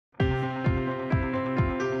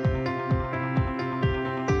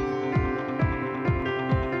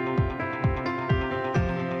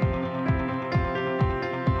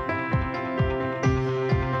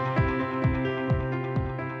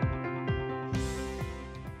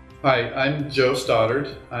Hi, I'm Joe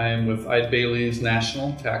Stoddard. I'm with Eide Bailly's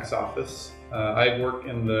National Tax Office. I work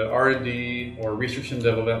in the R&D or Research and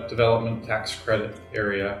Development tax credit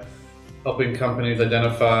area, helping companies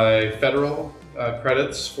identify federal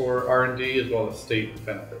credits for R&D as well as state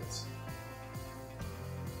benefits.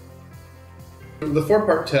 The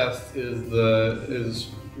four-part test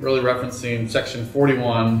is really referencing Section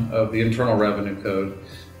 41 of the Internal Revenue Code,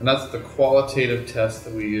 and that's the qualitative test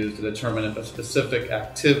that we use to determine if a specific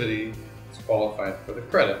activity is qualified for the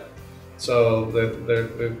credit. So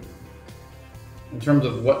in terms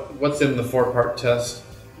of what's in the four-part test,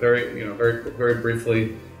 very briefly,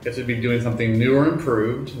 you have to be doing something new or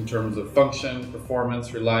improved in terms of function,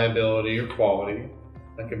 performance, reliability, or quality.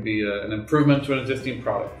 That could be an improvement to an existing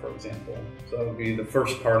product, for example. So that would be the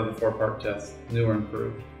first part of the four-part test, new or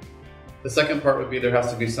improved. The second part would be there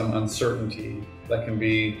has to be some uncertainty. That can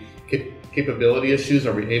be capability issues,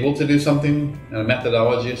 are we able to do something?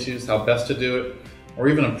 Methodology issues, how best to do it, or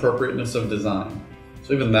even appropriateness of design.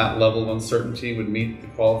 So even that level of uncertainty would meet the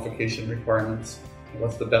qualification requirements.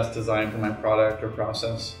 What's the best design for my product or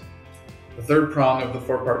process? The third prong of the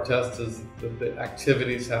four-part test is that the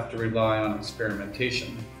activities have to rely on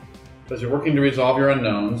experimentation. So as you're working to resolve your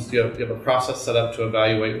unknowns, you have a process set up to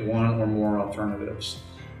evaluate one or more alternatives.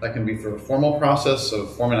 That can be through a formal process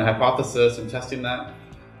of forming a hypothesis and testing that,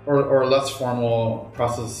 or a less formal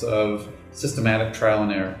process of systematic trial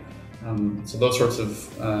and error. So those sorts of,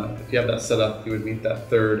 if you have that set up, you would meet that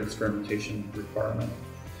third experimentation requirement.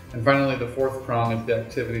 And finally, the fourth prong is the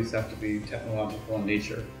activities have to be technological in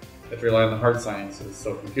nature. You have to rely on the hard sciences,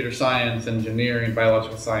 so computer science, engineering,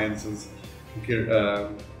 biological sciences,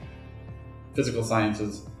 physical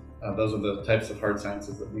sciences. Those are the types of hard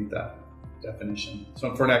sciences that meet that definition.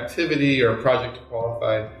 So for an activity or a project to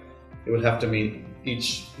qualify, it would have to meet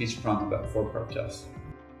each prong of that four-part test.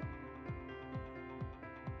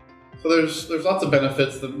 So there's lots of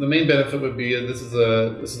benefits. The main benefit would be this is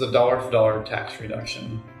a dollar-for-dollar tax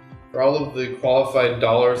reduction. For all of the qualified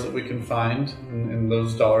dollars that we can find, and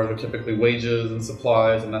those dollars are typically wages and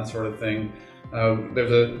supplies and that sort of thing, on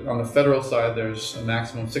the federal side, there's a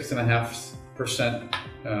maximum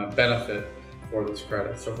 6.5% benefit for this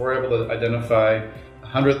credit. So if we're able to identify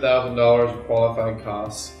 $100,000 of qualified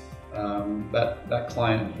costs,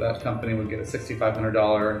 that company would get a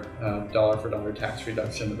 $6,500 dollar-for-dollar tax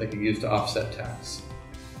reduction that they could use to offset tax.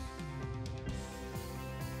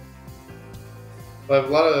 I have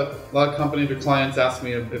a lot of companies or clients ask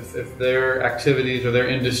me if their activities or their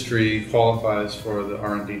industry qualifies for the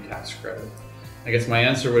R&D tax credit. I guess my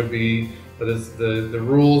answer would be that the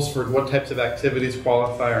rules for what types of activities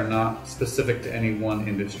qualify are not specific to any one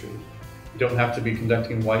industry. You don't have to be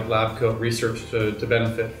conducting white lab coat research to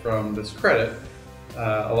benefit from this credit.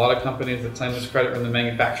 A lot of companies that claim this credit are in the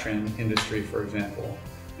manufacturing industry, for example,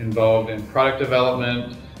 involved in product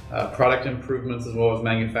development, product improvements, as well as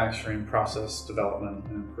manufacturing process development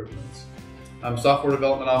and improvements. Software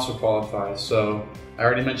development also qualifies. So I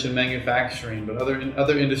already mentioned manufacturing, but other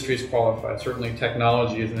industries qualify. Certainly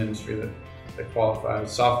technology is an industry that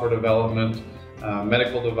qualifies. Software development,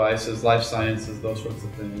 medical devices, life sciences, those sorts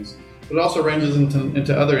of things. But it also ranges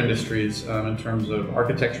into other industries in terms of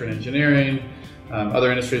architecture and engineering,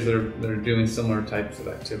 other industries that are doing similar types of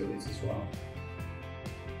activities as well.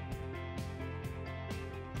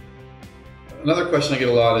 Another question I get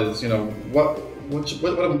a lot is, what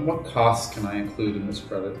costs can I include in this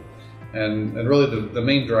credit? And really the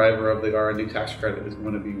main driver of the R&D tax credit is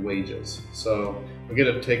going to be wages. So we get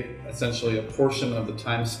to take essentially a portion of the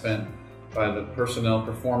time spent by the personnel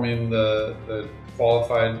performing the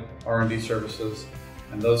qualified R&D services,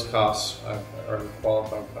 and those costs are the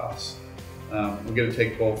qualified costs. We get to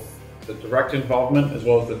take both the direct involvement as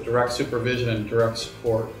well as the direct supervision and direct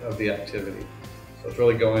support of the activity. So it's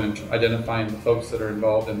really going and identifying the folks that are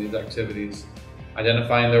involved in these activities,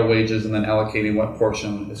 identifying their wages, and then allocating what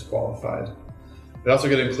portion is qualified. We also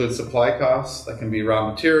get to include supply costs. That can be raw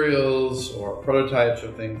materials or prototypes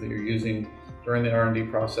or things that you're using during the R&D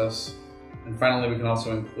process. And finally, we can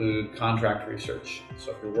also include contract research.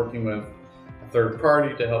 So if you're working with a third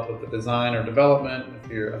party to help with the design or development,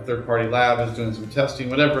 if a third party lab is doing some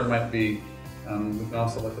testing, whatever it might be, we can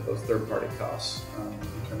also look at those third party costs in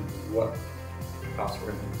terms of what costs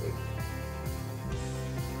we're going to include.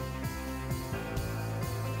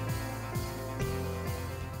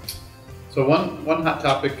 So one hot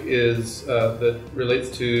topic is that relates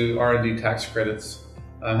to R&D tax credits.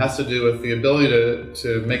 Has to do with the ability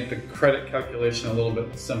to make the credit calculation a little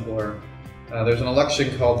bit simpler. There's an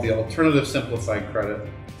election called the Alternative Simplified Credit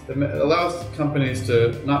that allows companies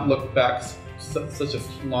to not look back such a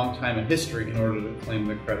long time in history in order to claim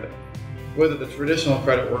the credit. The way that the traditional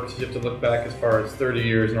credit works is you have to look back as far as 30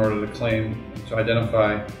 years in order to claim, to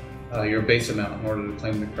identify your base amount in order to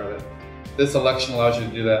claim the credit. This election allows you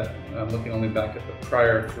to do that looking only back at the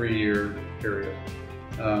prior 3-year period.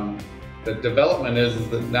 The development is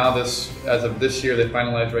that now as of this year, they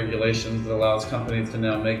finalized regulations that allows companies to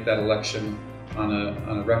now make that election on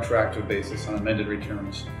a retroactive basis, on amended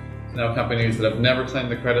returns. So now companies that have never claimed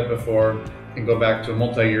the credit before can go back to a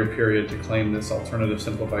multi-year period to claim this alternative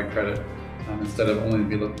simplified credit instead of only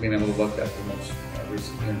being able to look at the most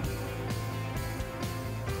recent year.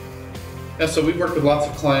 Yeah, so we work with lots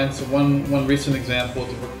of clients. So one recent example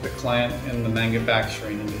is to work with a client in the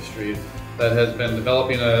manufacturing industry that has been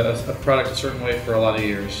developing a product a certain way for a lot of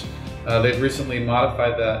years. They've recently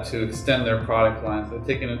modified that to extend their product line. So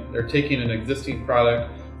they're taking an existing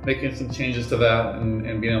product, making some changes to that,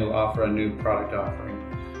 and being able to offer a new product offering.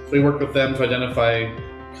 So we work with them to identify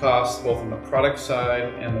costs both on the product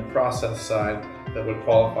side and the process side that would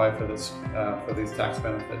qualify for these tax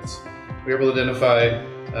benefits. We were able to identify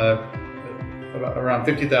around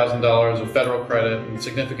 $50,000 of federal credit and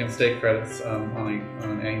significant state credits on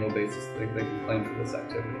an annual basis that they can claim for this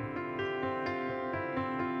activity.